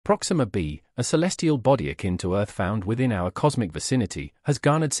Proxima b, a celestial body akin to Earth found within our cosmic vicinity, has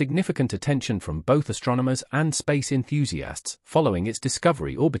garnered significant attention from both astronomers and space enthusiasts following its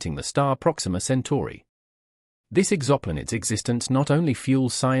discovery orbiting the star Proxima Centauri. This exoplanet's existence not only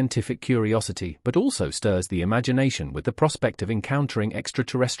fuels scientific curiosity but also stirs the imagination with the prospect of encountering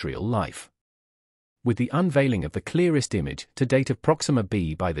extraterrestrial life. With the unveiling of the clearest image to date of Proxima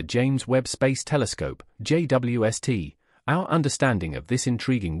b by the James Webb Space Telescope, JWST, our understanding of this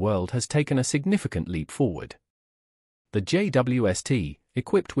intriguing world has taken a significant leap forward. The JWST,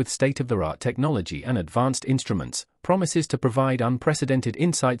 equipped with state-of-the-art technology and advanced instruments, promises to provide unprecedented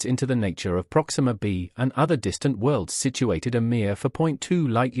insights into the nature of Proxima b and other distant worlds situated a mere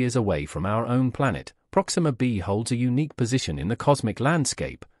 4.2 light-years away from our own planet. Proxima b holds a unique position in the cosmic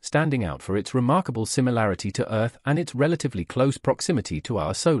landscape, standing out for its remarkable similarity to Earth and its relatively close proximity to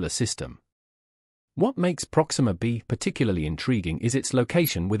our solar system. What makes Proxima b particularly intriguing is its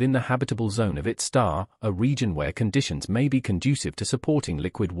location within the habitable zone of its star, a region where conditions may be conducive to supporting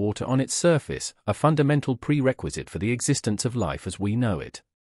liquid water on its surface, a fundamental prerequisite for the existence of life as we know it.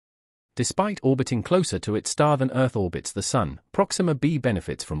 Despite orbiting closer to its star than Earth orbits the Sun, Proxima b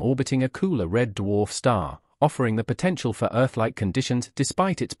benefits from orbiting a cooler red dwarf star, offering the potential for Earth-like conditions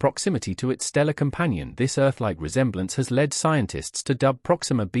despite its proximity to its stellar companion. This Earth-like resemblance has led scientists to dub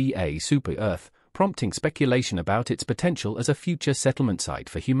Proxima b a super-Earth, prompting speculation about its potential as a future settlement site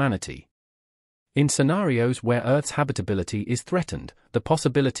for humanity. In scenarios where Earth's habitability is threatened, the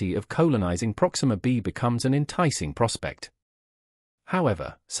possibility of colonizing Proxima b becomes an enticing prospect.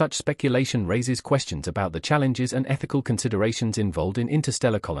 However, such speculation raises questions about the challenges and ethical considerations involved in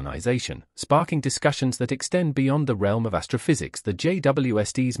interstellar colonization, sparking discussions that extend beyond the realm of astrophysics. The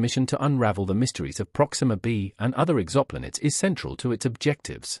JWST's mission to unravel the mysteries of Proxima b and other exoplanets is central to its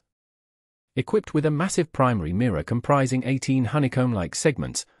objectives. Equipped with a massive primary mirror comprising 18 honeycomb-like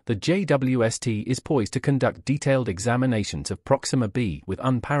segments, the JWST is poised to conduct detailed examinations of Proxima b with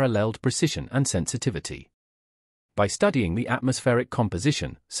unparalleled precision and sensitivity. By studying the atmospheric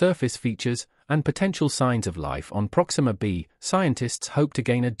composition, surface features, and potential signs of life on Proxima b, scientists hope to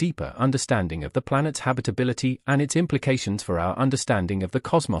gain a deeper understanding of the planet's habitability and its implications for our understanding of the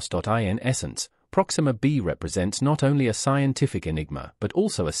cosmos. In essence, Proxima b represents not only a scientific enigma but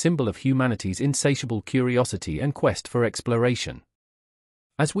also a symbol of humanity's insatiable curiosity and quest for exploration.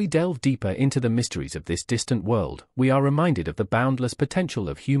 As we delve deeper into the mysteries of this distant world, we are reminded of the boundless potential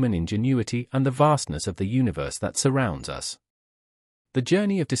of human ingenuity and the vastness of the universe that surrounds us. The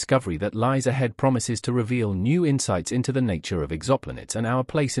journey of discovery that lies ahead promises to reveal new insights into the nature of exoplanets and our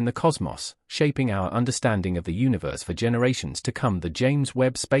place in the cosmos, shaping our understanding of the universe for generations to come. The James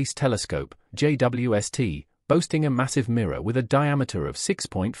Webb Space Telescope, JWST, boasting a massive mirror with a diameter of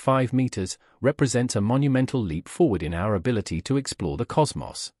 6.5 meters, represents a monumental leap forward in our ability to explore the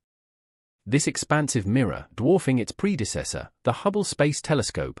cosmos. This expansive mirror, dwarfing its predecessor, the Hubble Space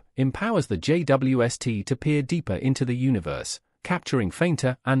Telescope, empowers the JWST to peer deeper into the universe, capturing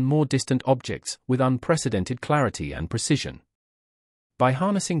fainter and more distant objects with unprecedented clarity and precision. By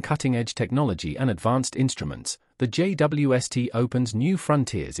harnessing cutting-edge technology and advanced instruments, the JWST opens new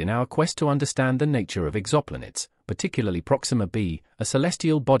frontiers in our quest to understand the nature of exoplanets, particularly Proxima b, a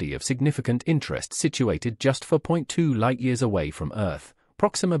celestial body of significant interest situated just 4.2 light-years away from Earth.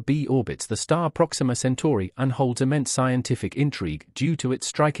 Proxima b orbits the star Proxima Centauri and holds immense scientific intrigue due to its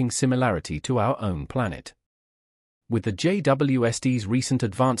striking similarity to our own planet. With the JWST's recent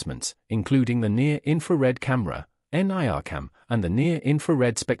advancements, including the Near-Infrared Camera, NIRCam, and the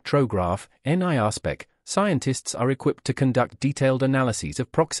Near-Infrared Spectrograph, NIRSpec, scientists are equipped to conduct detailed analyses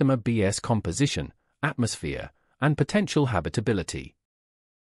of Proxima b's composition, atmosphere, and potential habitability.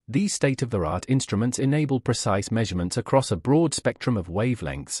 These state-of-the-art instruments enable precise measurements across a broad spectrum of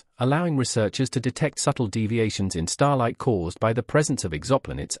wavelengths, allowing researchers to detect subtle deviations in starlight caused by the presence of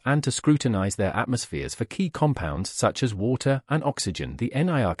exoplanets and to scrutinize their atmospheres for key compounds such as water and oxygen. The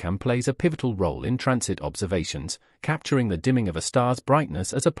NIRCam plays a pivotal role in transit observations, capturing the dimming of a star's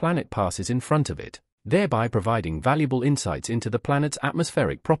brightness as a planet passes in front of it, thereby providing valuable insights into the planet's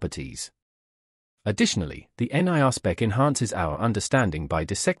atmospheric properties. Additionally, the NIRSpec enhances our understanding by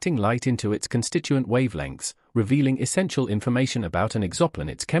dissecting light into its constituent wavelengths, revealing essential information about an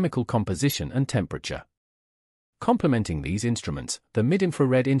exoplanet's chemical composition and temperature. Complementing these instruments, the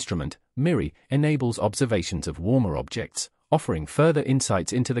mid-infrared instrument, MIRI, enables observations of warmer objects, offering further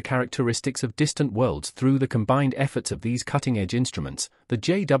insights into the characteristics of distant worlds. Through the combined efforts of these cutting-edge instruments, the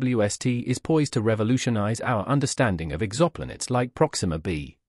JWST is poised to revolutionize our understanding of exoplanets like Proxima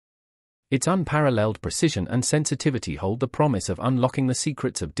b. Its unparalleled precision and sensitivity hold the promise of unlocking the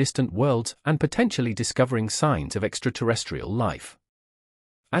secrets of distant worlds and potentially discovering signs of extraterrestrial life.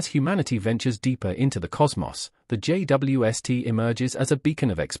 As humanity ventures deeper into the cosmos, the JWST emerges as a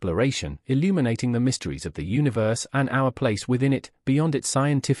beacon of exploration, illuminating the mysteries of the universe and our place within it. Beyond its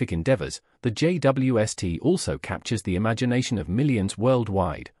scientific endeavors, the JWST also captures the imagination of millions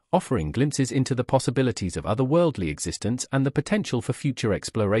worldwide, offering glimpses into the possibilities of otherworldly existence and the potential for future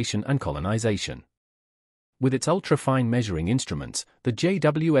exploration and colonization. With its ultra-fine measuring instruments, the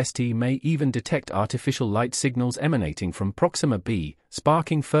JWST may even detect artificial light signals emanating from Proxima b,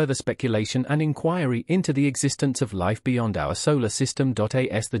 sparking further speculation and inquiry into the existence of life beyond our solar system.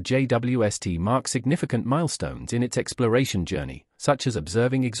 As the JWST marks significant milestones in its exploration journey, such as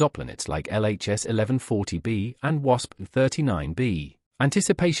observing exoplanets like LHS 1140b and WASP 39b.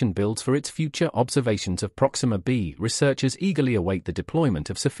 Anticipation builds for its future observations of Proxima b. Researchers eagerly await the deployment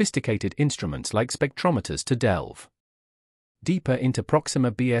of sophisticated instruments like spectrometers to delve deeper into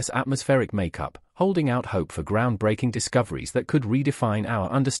Proxima b's atmospheric makeup, holding out hope for groundbreaking discoveries that could redefine our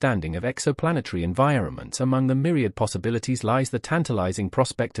understanding of exoplanetary environments. Among the myriad possibilities lies the tantalizing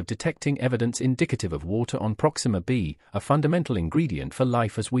prospect of detecting evidence indicative of water on Proxima b, a fundamental ingredient for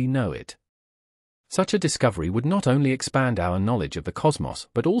life as we know it. Such a discovery would not only expand our knowledge of the cosmos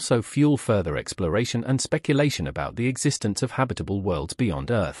but also fuel further exploration and speculation about the existence of habitable worlds beyond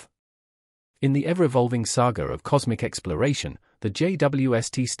Earth. In the ever-evolving saga of cosmic exploration, the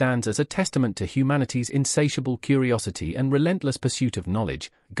JWST stands as a testament to humanity's insatiable curiosity and relentless pursuit of knowledge,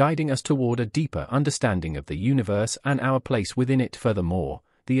 guiding us toward a deeper understanding of the universe and our place within it. Furthermore,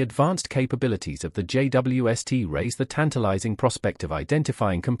 the advanced capabilities of the JWST raise the tantalizing prospect of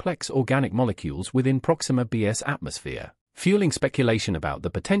identifying complex organic molecules within Proxima b's atmosphere, fueling speculation about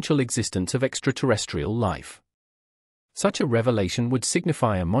the potential existence of extraterrestrial life. Such a revelation would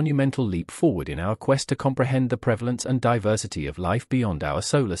signify a monumental leap forward in our quest to comprehend the prevalence and diversity of life beyond our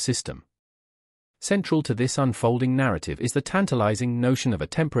solar system. Central to this unfolding narrative is the tantalizing notion of a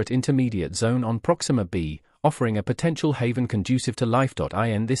temperate intermediate zone on Proxima b, offering a potential haven conducive to life.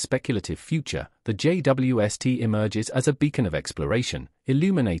 In this speculative future, the JWST emerges as a beacon of exploration,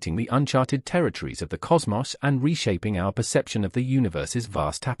 illuminating the uncharted territories of the cosmos and reshaping our perception of the universe's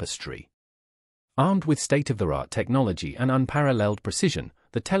vast tapestry. Armed with state-of-the-art technology and unparalleled precision,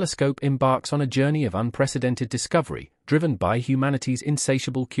 the telescope embarks on a journey of unprecedented discovery, driven by humanity's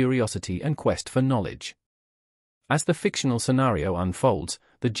insatiable curiosity and quest for knowledge. As the fictional scenario unfolds,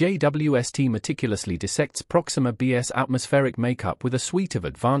 the JWST meticulously dissects Proxima b's atmospheric makeup with a suite of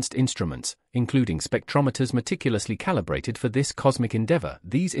advanced instruments, including spectrometers meticulously calibrated for this cosmic endeavor.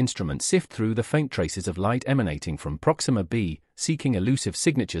 These instruments sift through the faint traces of light emanating from Proxima b, seeking elusive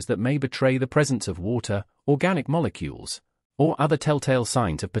signatures that may betray the presence of water, organic molecules, or other telltale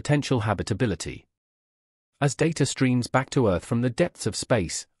signs of potential habitability. As data streams back to Earth from the depths of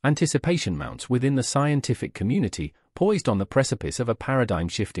space, anticipation mounts within the scientific community, poised on the precipice of a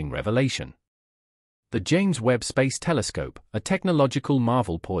paradigm-shifting revelation. The James Webb Space Telescope, a technological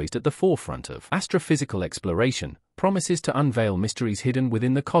marvel poised at the forefront of astrophysical exploration, promises to unveil mysteries hidden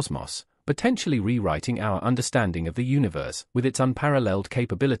within the cosmos, potentially rewriting our understanding of the universe. With its unparalleled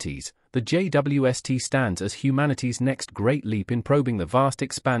capabilities, the JWST stands as humanity's next great leap in probing the vast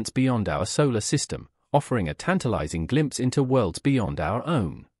expanse beyond our solar system, offering a tantalizing glimpse into worlds beyond our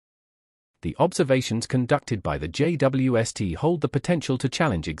own. The observations conducted by the JWST hold the potential to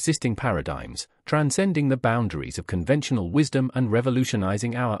challenge existing paradigms, transcending the boundaries of conventional wisdom and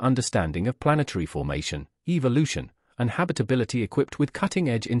revolutionizing our understanding of planetary formation, evolution, and habitability. Equipped with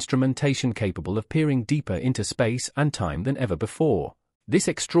cutting-edge instrumentation capable of peering deeper into space and time than ever before, this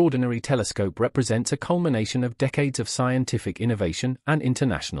extraordinary telescope represents a culmination of decades of scientific innovation and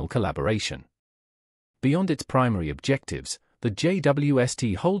international collaboration. Beyond its primary objectives, the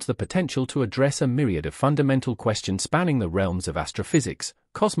JWST holds the potential to address a myriad of fundamental questions spanning the realms of astrophysics,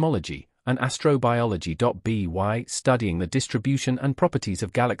 cosmology, and astrobiology. By studying the distribution and properties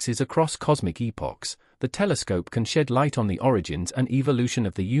of galaxies across cosmic epochs, the telescope can shed light on the origins and evolution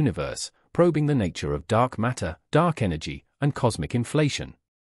of the universe, probing the nature of dark matter, dark energy, and cosmic inflation.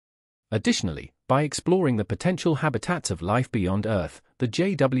 Additionally, by exploring the potential habitats of life beyond Earth, the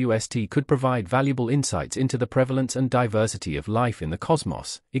JWST could provide valuable insights into the prevalence and diversity of life in the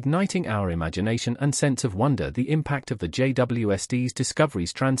cosmos, igniting our imagination and sense of wonder. The impact of the JWST's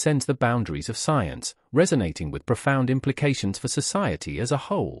discoveries transcends the boundaries of science, resonating with profound implications for society as a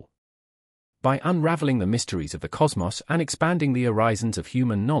whole. By unraveling the mysteries of the cosmos and expanding the horizons of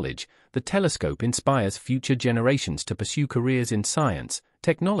human knowledge, the telescope inspires future generations to pursue careers in science,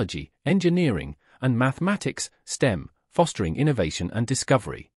 technology, engineering, and mathematics, STEM, fostering innovation and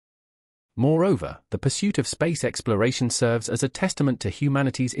discovery. Moreover, the pursuit of space exploration serves as a testament to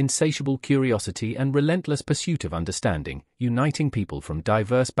humanity's insatiable curiosity and relentless pursuit of understanding, uniting people from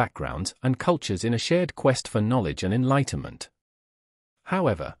diverse backgrounds and cultures in a shared quest for knowledge and enlightenment.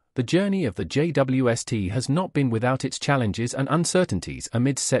 However, the journey of the JWST has not been without its challenges and uncertainties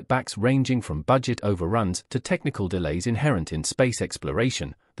amidst setbacks ranging from budget overruns to technical delays inherent in space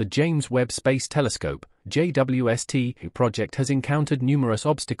exploration. The James Webb Space Telescope (JWST) project has encountered numerous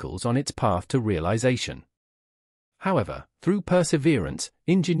obstacles on its path to realization. However, through perseverance,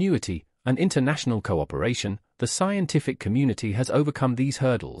 ingenuity, and international cooperation, the scientific community has overcome these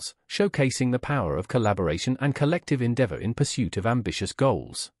hurdles, showcasing the power of collaboration and collective endeavor in pursuit of ambitious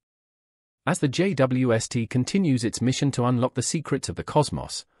goals. As the JWST continues its mission to unlock the secrets of the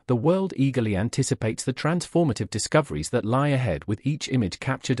cosmos, the world eagerly anticipates the transformative discoveries that lie ahead. With each image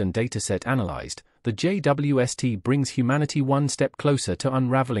captured and dataset analyzed, the JWST brings humanity one step closer to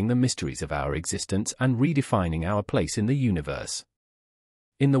unraveling the mysteries of our existence and redefining our place in the universe.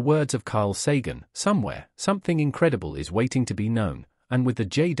 In the words of Carl Sagan, somewhere, something incredible is waiting to be known, and with the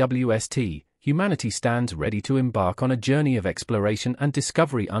JWST, humanity stands ready to embark on a journey of exploration and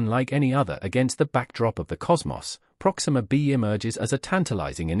discovery unlike any other. Against the backdrop of the cosmos, Proxima b emerges as a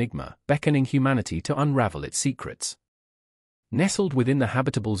tantalizing enigma, beckoning humanity to unravel its secrets. Nestled within the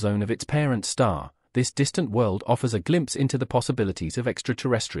habitable zone of its parent star, this distant world offers a glimpse into the possibilities of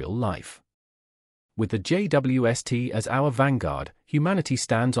extraterrestrial life. With the JWST as our vanguard, humanity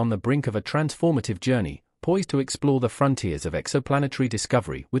stands on the brink of a transformative journey, poised to explore the frontiers of exoplanetary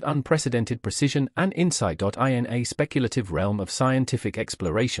discovery with unprecedented precision and insight. In a speculative realm of scientific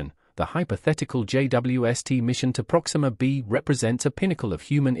exploration, the hypothetical JWST mission to Proxima b represents a pinnacle of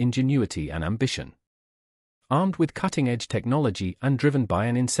human ingenuity and ambition. Armed with cutting-edge technology and driven by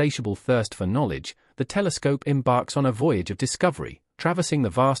an insatiable thirst for knowledge, the telescope embarks on a voyage of discovery, traversing the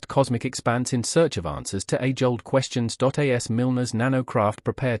vast cosmic expanse in search of answers to age-old questions. As Milner's nanocraft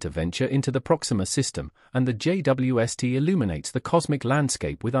prepare to venture into the Proxima system, and the JWST illuminates the cosmic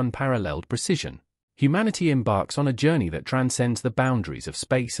landscape with unparalleled precision, humanity embarks on a journey that transcends the boundaries of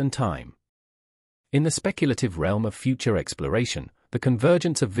space and time. In the speculative realm of future exploration, the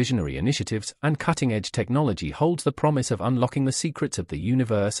convergence of visionary initiatives and cutting-edge technology holds the promise of unlocking the secrets of the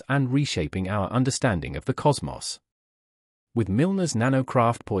universe and reshaping our understanding of the cosmos. With Milner's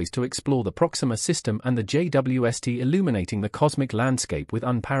nanocraft poised to explore the Proxima system and the JWST illuminating the cosmic landscape with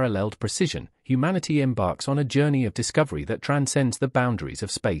unparalleled precision, humanity embarks on a journey of discovery that transcends the boundaries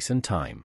of space and time.